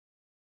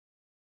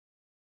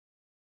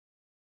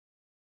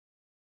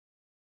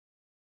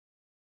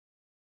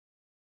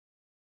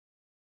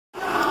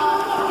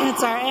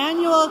It's our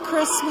annual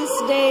Christmas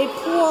Day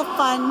pool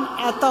fun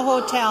at the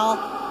hotel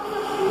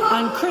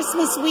on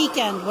Christmas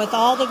weekend with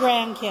all the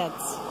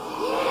grandkids.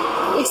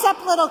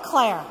 Except little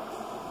Claire.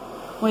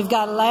 We've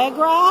got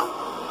Allegra,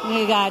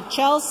 we got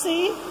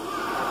Chelsea,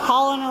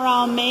 hauling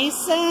around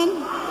Mason.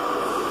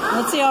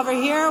 Let's see over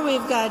here,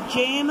 we've got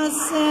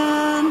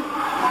Jameson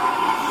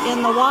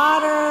in the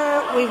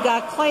water. We've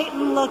got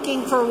Clayton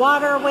looking for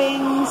water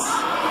wings.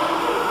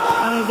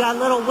 And we've got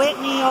little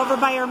Whitney over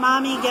by her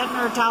mommy getting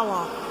her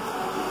towel.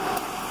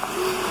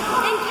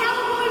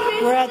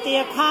 We're at the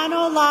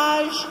Oconto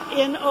Lodge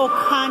in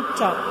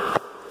Oconto.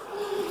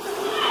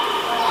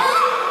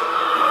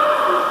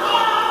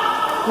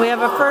 We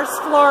have a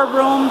first floor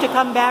room to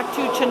come back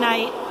to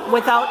tonight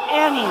without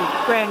any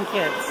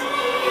grandkids.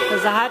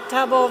 There's a hot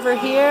tub over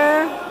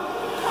here.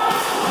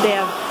 They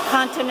have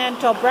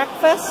continental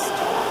breakfast.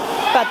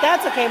 But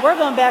that's okay. We're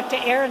going back to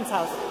Erin's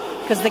house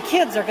because the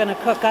kids are going to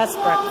cook us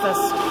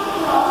breakfast.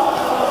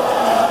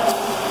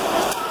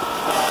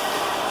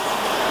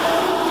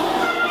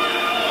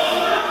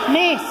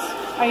 Niece,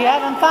 are you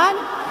having fun?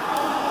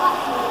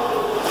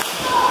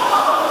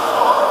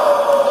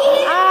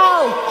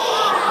 Ouch!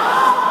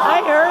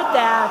 I heard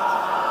that.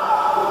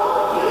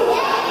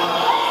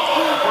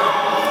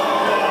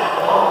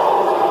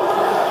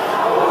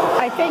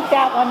 I think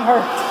that one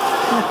hurt.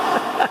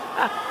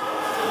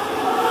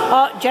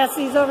 Oh,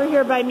 Jesse's over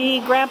here by me.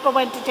 Grandpa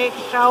went to take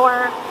a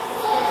shower.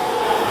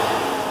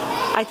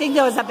 I think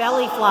there was a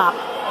belly flop.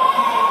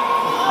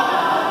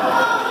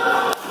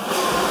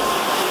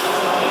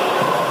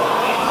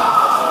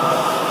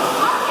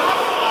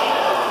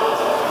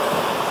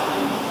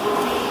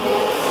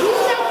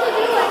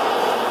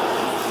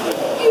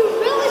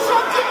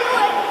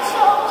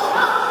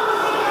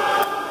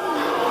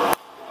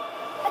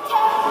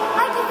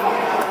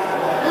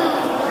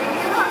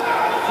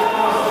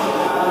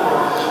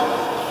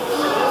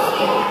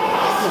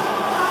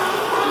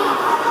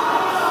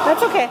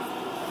 That's okay.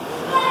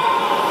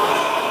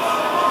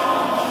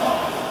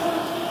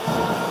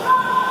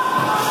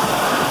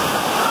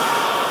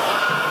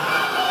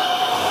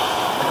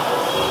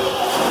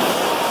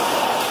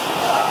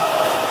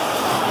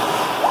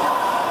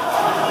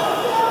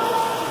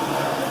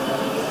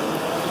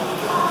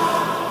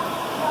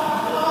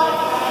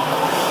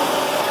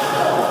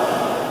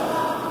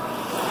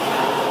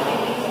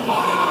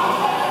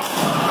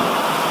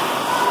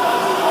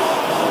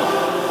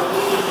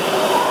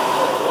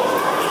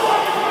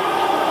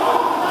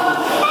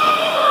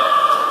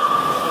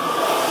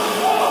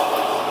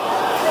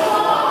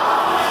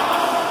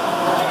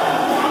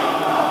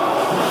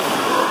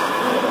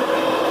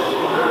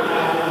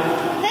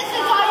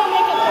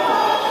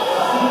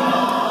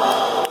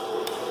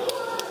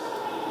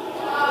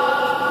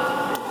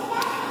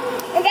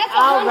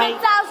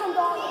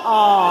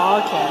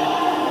 Oh, okay.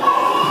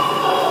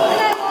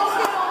 And I lost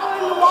it all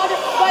in the water,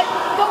 but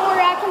don't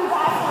worry, I can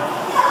buy it.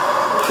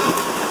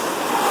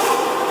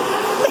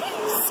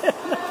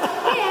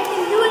 Hey, I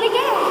can do it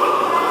again.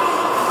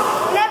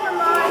 Never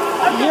mind.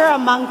 Okay. You're a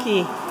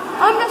monkey.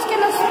 I'm just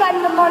gonna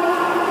spend the money.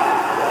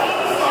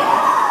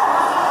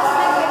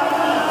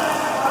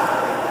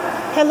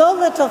 Hello,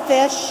 little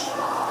fish.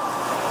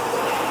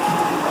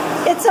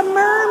 It's a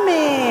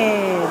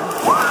mermaid.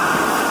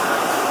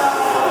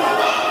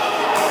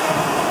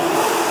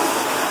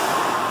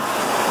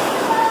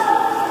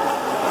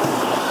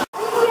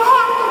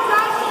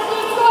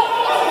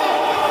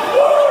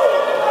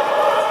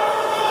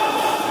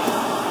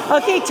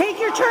 Okay, take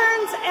your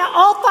turns.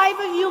 All 5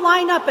 of you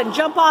line up and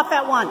jump off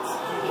at once.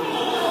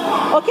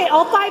 Okay,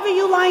 all 5 of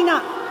you line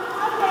up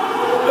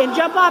and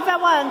jump off at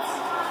once.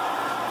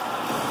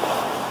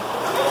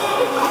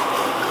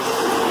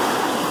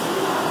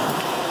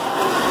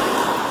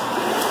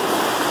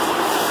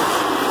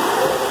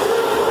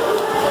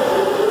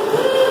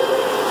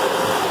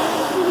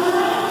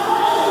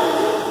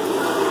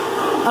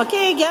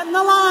 Okay, get in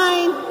the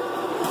line.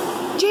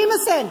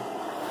 Jameson,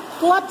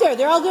 go up there.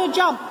 They're all going to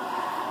jump.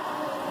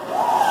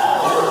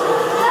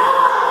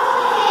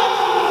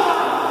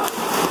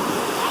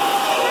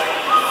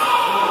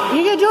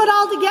 You can do it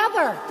all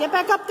together. Get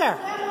back up there.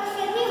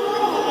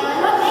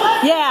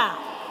 Yeah.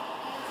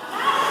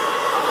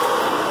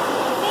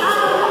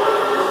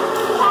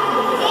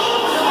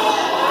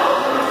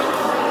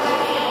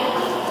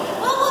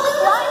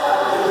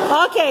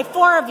 Okay,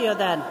 4 of you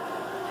then.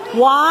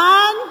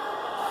 1,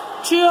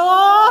 2,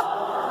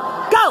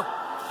 go.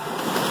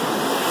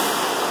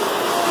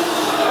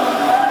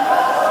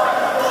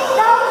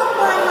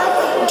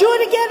 Do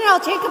it again and I'll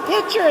take a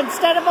picture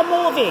instead of a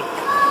movie.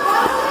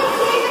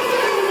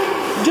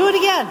 Do it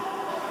again.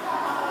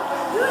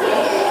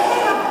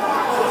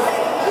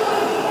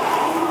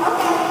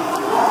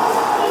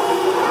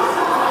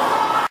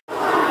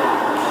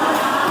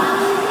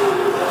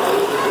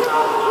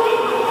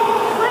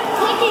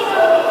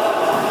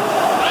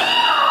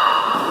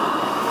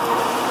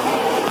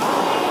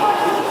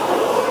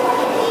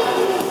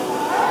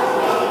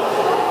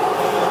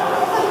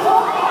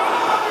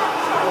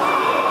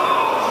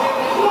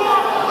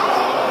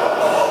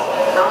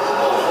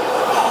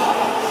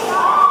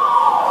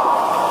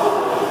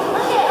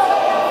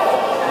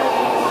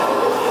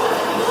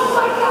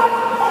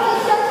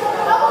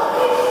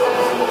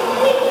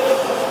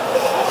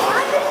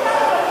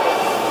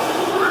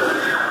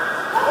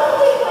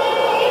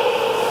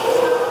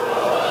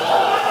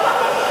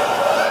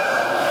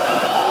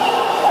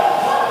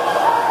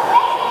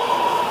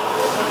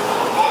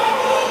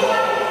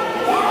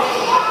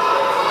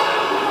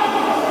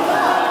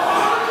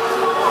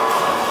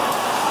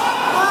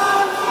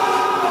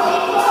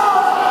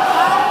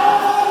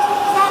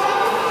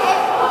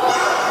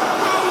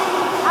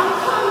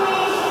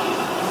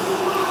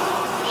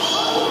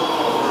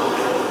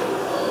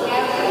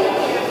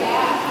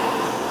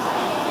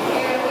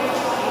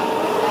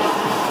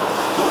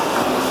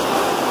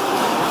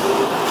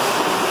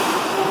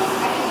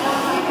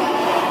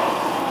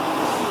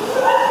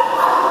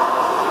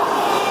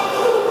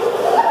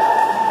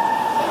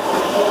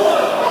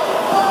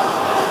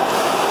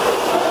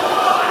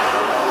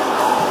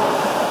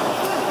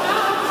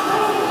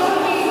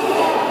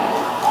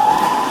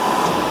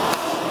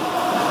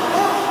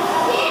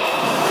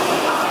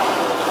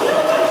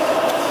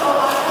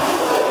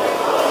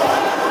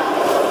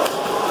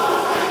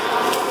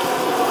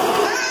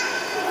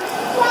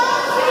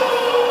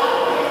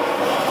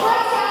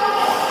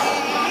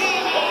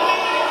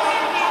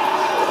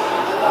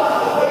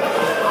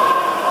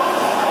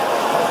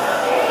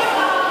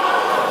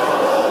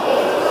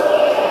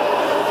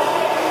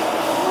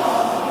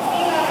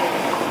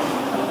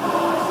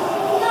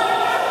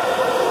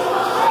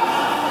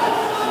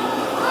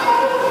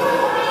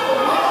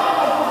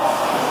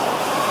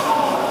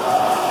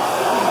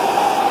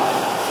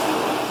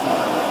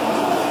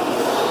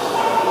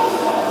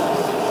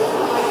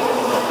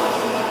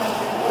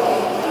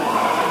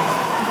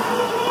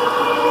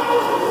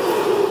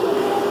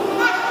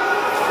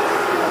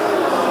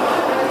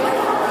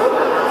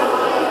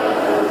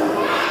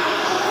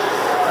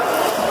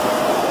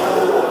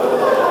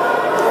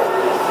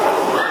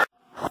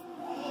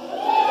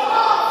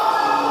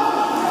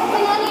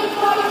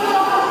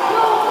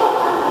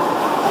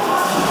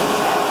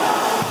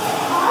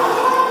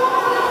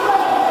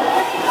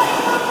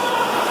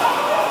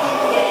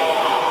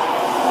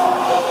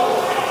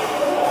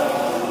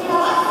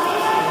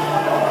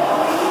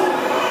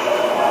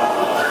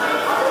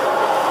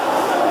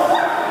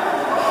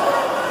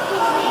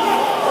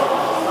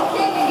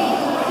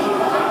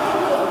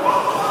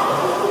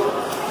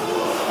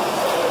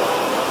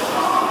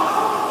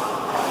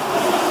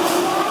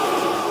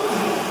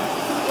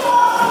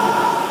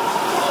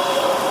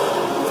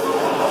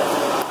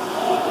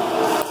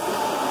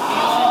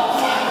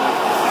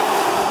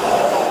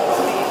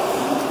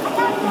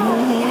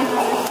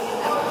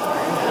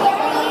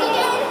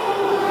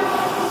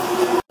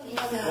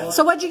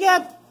 So what'd you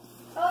get?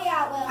 Oh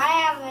yeah, well, I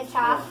have a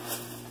top.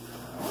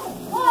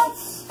 What?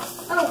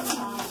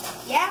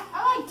 Oh, yeah,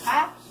 I like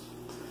tops.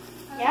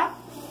 Yeah.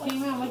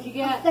 Jamie, what'd you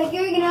get? Like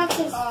you're gonna have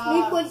to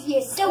sleep with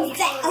your so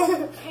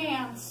fat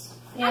Pants.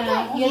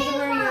 Yeah, you have to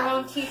wear your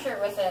own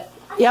t-shirt with it.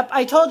 Yep,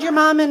 I told your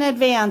mom in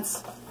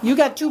advance. You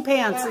got 2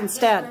 pants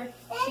instead.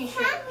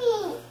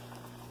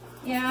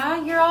 Yeah,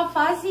 you're all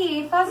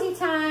fuzzy. Fuzzy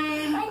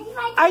time.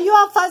 Are you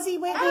all fuzzy,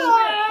 Whitney?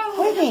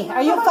 Whitney,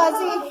 are you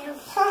fuzzy?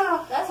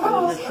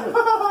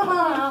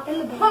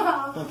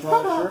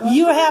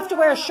 You have to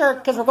wear a shirt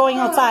because we're going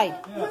outside.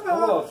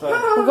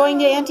 We're going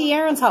to Auntie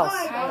Erin's house.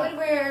 I would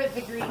wear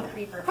the green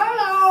creeper.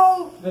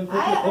 Hello. Then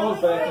put your clothes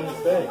back in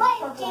his bag.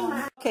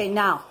 Okay,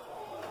 now.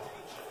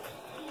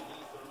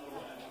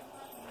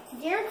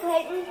 Dear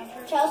Clayton,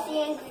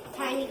 Chelsea, and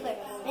Tiny Claire,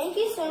 thank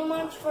you so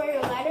much for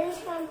your letters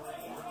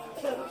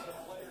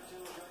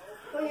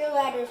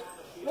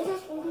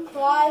Mrs.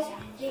 Claus,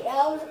 the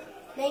elves,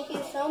 thank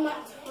you so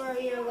much for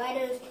your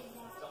letters.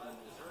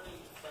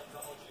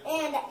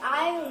 And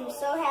I'm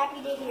so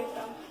happy to hear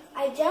from.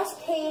 I just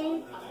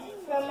came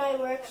from my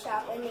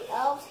workshop, and the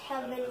elves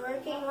have been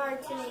working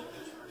hard to make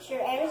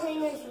sure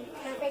everything is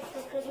perfect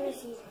for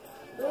Christmas Eve.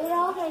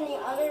 Rudolph and the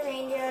other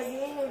reindeer are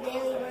doing their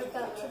daily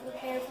workout to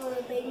prepare for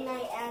the big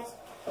night. As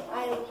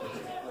I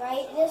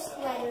write this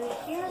letter,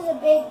 here's a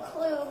big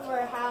clue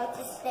for how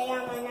to stay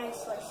on my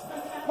nice list.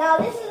 Now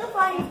this is the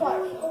funny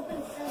part.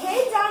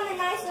 Kids on the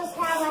nice list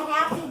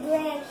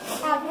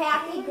have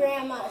happy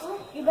grandmas.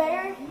 You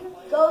better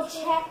go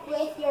check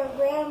with your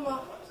grandma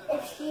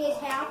if she is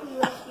happy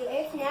with you.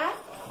 If not,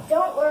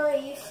 don't worry,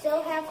 you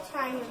still have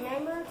time.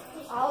 Remember,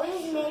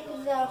 always make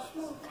the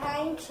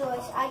kind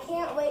choice. I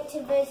can't wait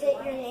to visit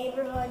your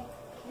neighborhood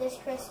this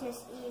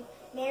Christmas Eve.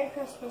 Merry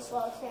Christmas,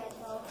 love,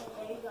 Santa.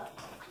 There you go.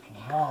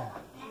 Wow.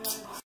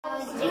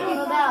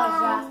 Jingle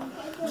bells rock,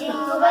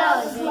 jingle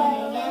bells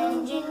ring,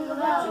 and jingle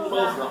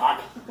bells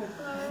rock.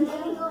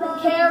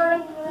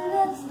 Karen,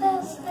 that's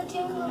the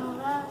jingle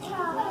bells.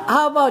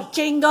 How about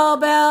jingle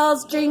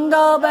bells, jingle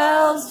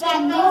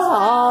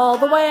all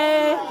the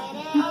way?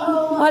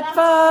 What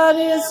fun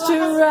is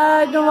to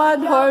ride in a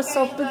one-horse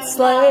open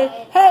sleigh?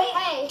 Hey!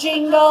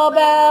 Jingle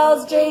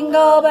bells,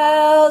 jingle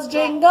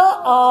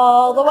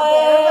all the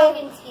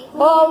way.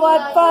 Oh,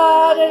 what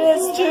fun it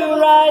is to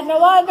ride in a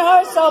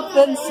one-horse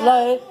open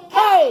sleigh.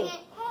 Hey!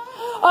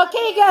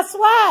 Okay, guess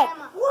what?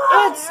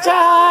 It's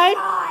time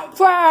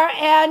for our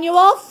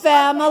annual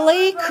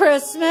family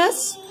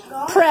Christmas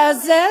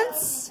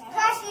presents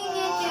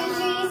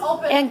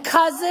and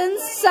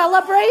cousins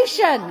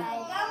celebration.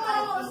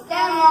 I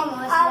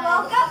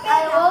woke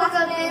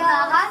up in a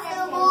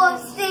hospital full of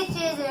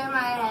stitches in my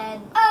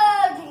head.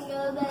 Oh,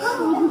 jingle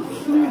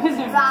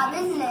bells.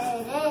 Robin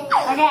said it.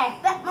 Okay.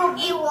 That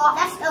monkey walk.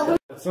 That's the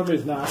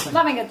Somebody's knocking.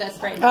 Let me get this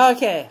right now.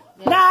 Okay.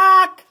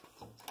 Knock!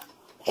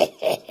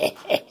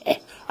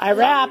 I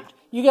rapped.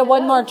 You get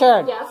one more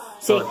turn. Yes.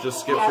 See? So it just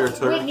skips your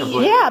turn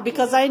completely? Yeah,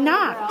 because I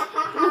knocked.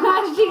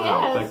 She is.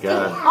 Oh, thank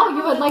God. Oh,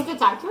 you would like to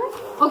talk to her?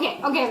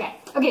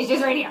 Okay,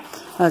 she's right here.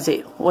 Let's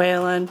see.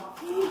 Waylen,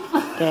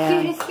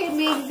 Dan, Cutest kid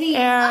magazine.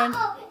 Erin,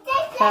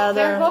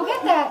 Heather, Go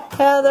get that.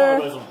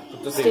 Heather,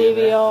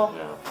 Stevie-O.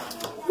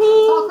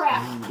 Oh,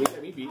 crap.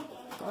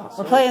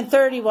 We're playing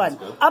 31.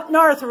 Up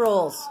north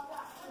rules.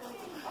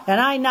 And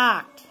I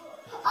knocked.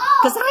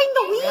 Because I'm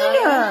the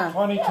winner.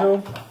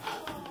 22.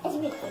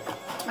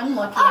 I'm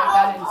lucky I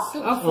got in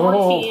super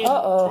 14.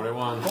 Uh-oh.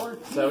 21.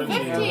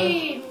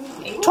 17.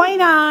 15.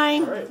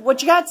 29.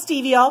 What you got,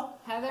 Stevie-O?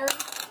 Heather.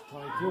 22. Oh,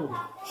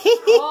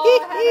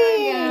 Heather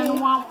again.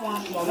 Wah,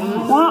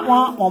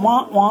 wah, wah,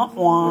 wah, wah,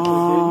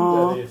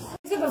 wah. To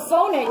the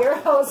phone at your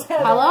house.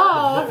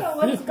 Hello.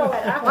 What's going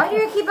on? Why do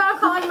you keep on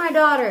calling my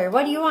daughter?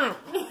 What do you want?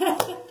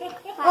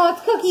 Oh,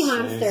 it's Cookie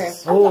Monster.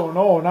 Oh,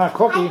 no, not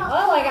Cookie.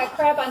 Oh, I got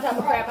crap on top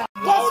of crap.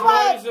 Guess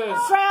what?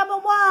 Grandma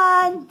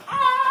won.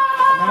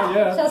 Not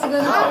yet. Chelsea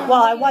goes home.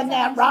 Well, I won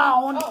that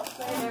round. Oh,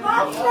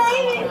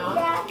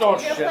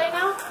 shit.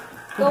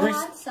 Go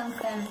on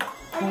something.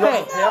 Who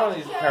rubbed the ham on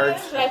these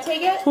cards? Should I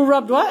take it? Who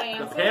rubbed what?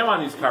 The ham on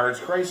these cards,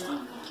 Christ.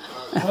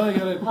 Well, you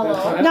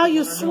gotta, Now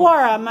you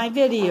swore on my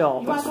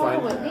video. That's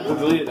fine. We'll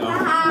delete it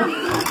now. Are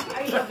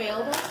you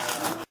available?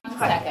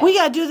 We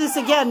gotta do this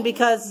again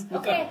because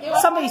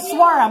somebody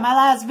swore on my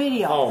last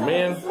video. Oh,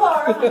 man.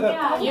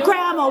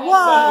 Grandma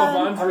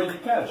won.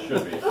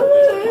 Should be.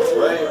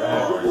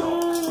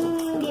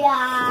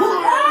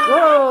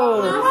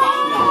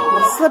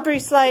 Whoa. Slippery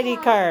slidey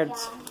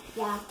cards.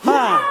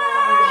 Huh.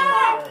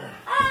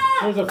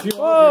 there's a few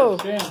Whoa.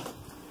 over here. Jan.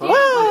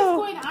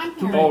 Whoa.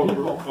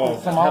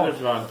 Heather's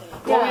gone.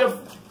 Well, we have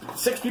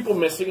 6 people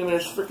missing and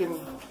there's freaking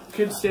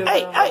kids standing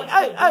Hey,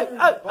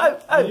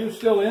 around. Are you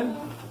still in?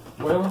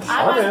 Well,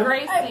 I'm in.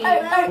 Gracie.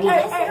 Heather's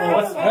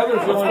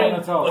the only one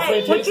that's out.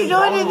 What you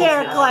doing in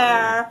there,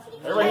 Claire?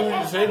 Everybody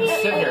just sit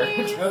here.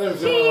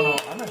 Heather's the only one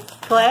out. I'm in.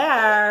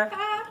 Claire.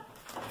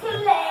 Should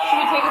we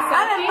take take a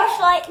selfie? I'm in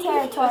Bushlight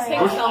territory.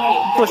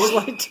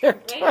 Bushlight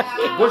territory.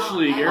 Bush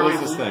League. What is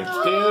this thing?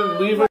 Stand,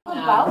 leave it.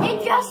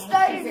 It just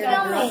started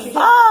filming.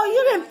 Oh,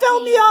 you didn't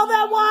film me all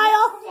that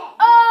while?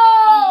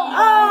 Oh!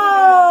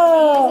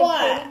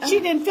 Oh! She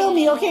didn't film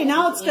me. Okay,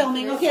 now it's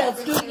filming. Okay,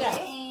 let's do it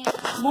again.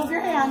 Move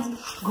your hands.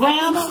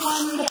 Grandma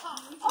won the...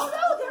 Oh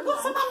no, there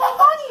goes some of my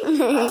money.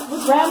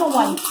 Grandma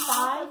won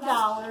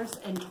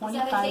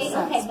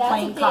 $5.25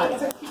 playing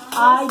cards.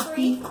 I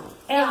beat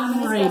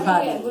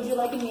everybody. Would you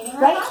like a meeting?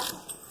 Right?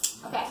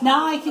 Okay.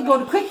 Now I can go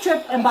to Quick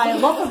Trip and buy a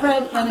loaf of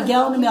bread and a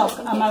gallon of milk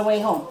on my way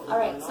home. All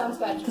right, sounds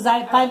good. Because I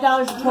have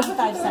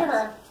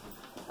 $5.25.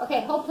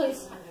 Okay, hold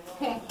please.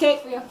 Okay. Okay.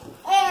 For you.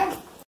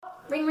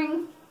 Ring,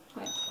 ring.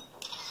 Wait.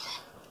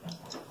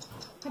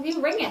 Have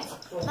you ring it?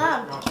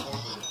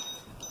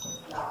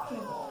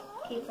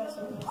 Keep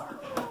pressing.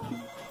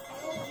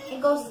 It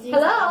goes 3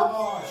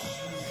 Hello?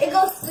 times. It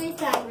goes 3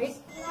 times.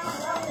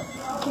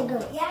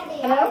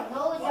 Hello?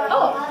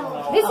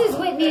 Oh, this is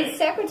Whitney's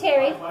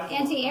secretary,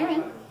 Auntie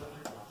Erin.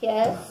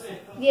 Yes,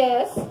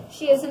 yes,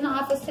 she is in the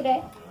office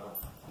today.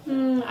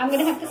 I'm going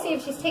to have to see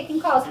if she's taking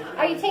calls.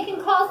 Are you taking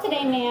calls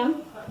today,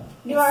 ma'am?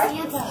 You are?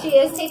 Santa. She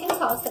is taking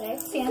calls today.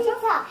 Santa?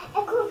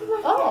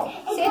 Oh,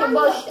 Santa.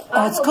 Well,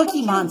 it's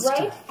Cookie Monster.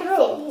 Right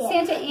through.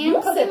 Santa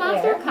and Cookie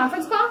Monster?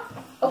 Conference call?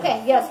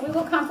 Okay, yes, we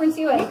will conference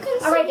you in.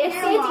 All right, it's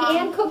Santa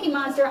and Cookie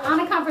Monster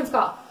on a conference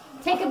call.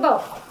 Take it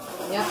both.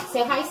 Yep.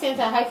 Say hi,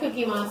 Santa. Hi,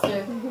 Cookie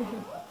Monster.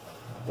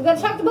 We got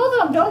to talk to both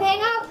of them. Don't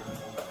hang up.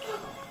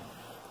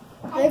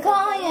 They're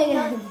calling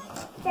again.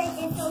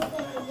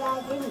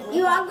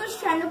 You are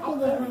just trying to pull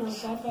the ring.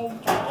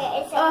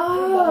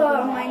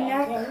 Oh, my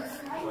neck.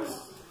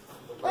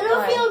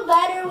 It'll feel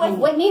better when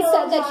Whitney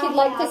said that she'd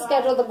like to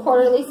schedule the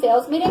quarterly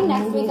sales meeting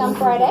next week on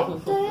Friday.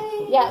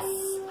 Yes.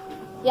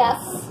 Yes.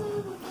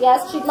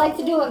 Yes, she'd like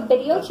to do a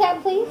video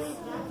chat, please.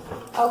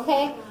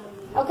 Okay.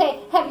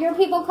 Okay, have your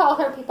people call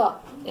her people.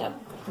 Yep.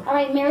 All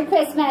right, Merry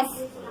Christmas.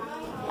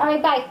 All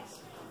right, bye.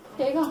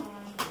 Here you go.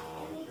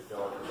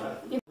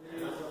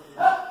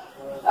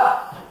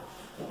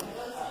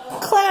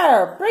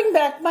 Claire, bring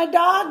back my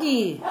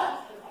doggy.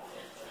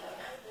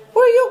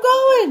 Where are you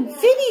going?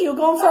 Finny, you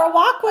going for a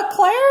walk with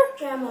Claire?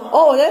 Grandma.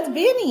 Oh, that's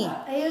Benny.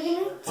 Are you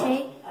gonna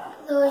take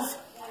those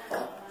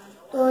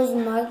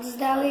mugs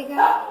that we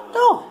got?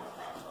 No.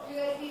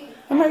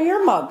 Them are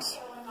your mugs.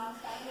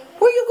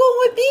 Where are you going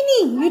with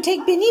Benny? You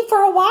take Benny for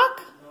a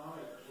walk?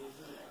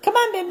 Come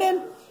on, Bin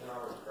Bin.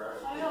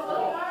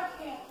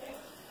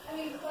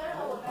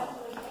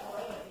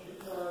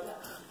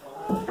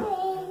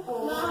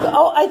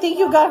 Oh, I think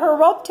you got her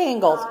rope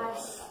tangled.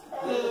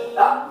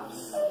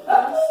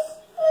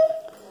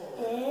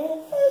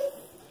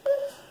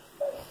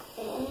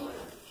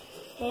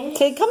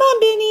 Okay, come on,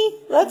 Benny.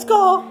 Let's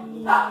go.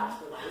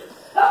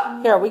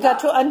 Here, we got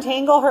to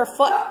untangle her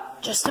foot.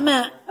 Just a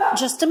minute.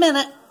 Just a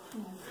minute.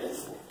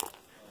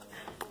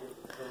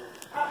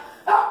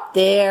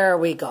 There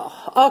we go.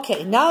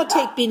 Okay, now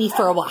take Benny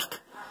for a walk.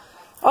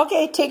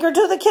 Okay, take her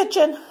to the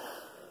kitchen.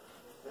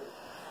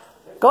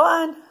 Go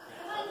on.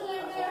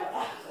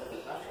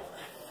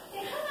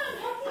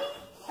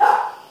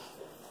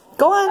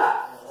 Go on.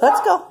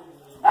 Let's go.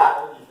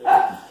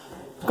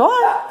 Go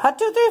on. 1,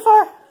 2, 3,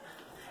 4.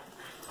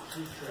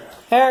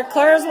 Here,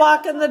 Claire's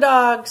walking the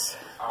dogs.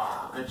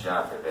 Oh, good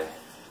job, baby.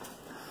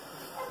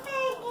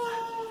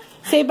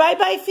 Say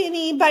bye-bye,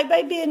 Finny.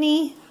 Bye-bye,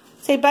 Benny.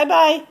 Say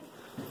bye-bye.